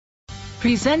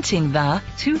Presenting the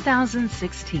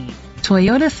 2016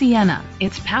 Toyota Sienna.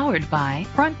 It's powered by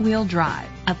front-wheel drive,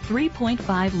 a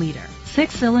 3.5-liter,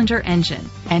 6-cylinder engine,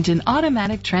 and an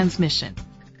automatic transmission.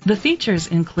 The features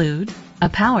include a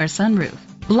power sunroof,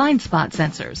 blind spot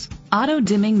sensors,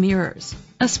 auto-dimming mirrors,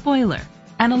 a spoiler,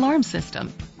 an alarm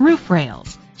system, roof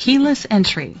rails, keyless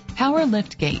entry, power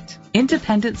liftgate,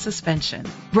 independent suspension,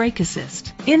 brake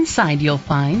assist. Inside you'll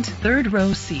find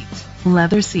third-row seat,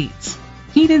 leather seats,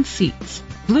 heated seats,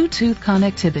 Bluetooth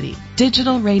connectivity,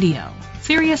 digital radio,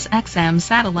 Sirius XM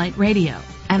satellite radio,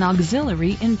 and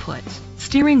auxiliary input,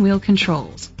 steering wheel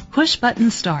controls,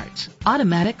 push-button start,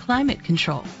 automatic climate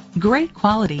control. Great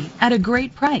quality at a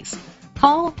great price.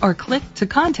 Call or click to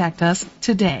contact us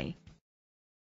today.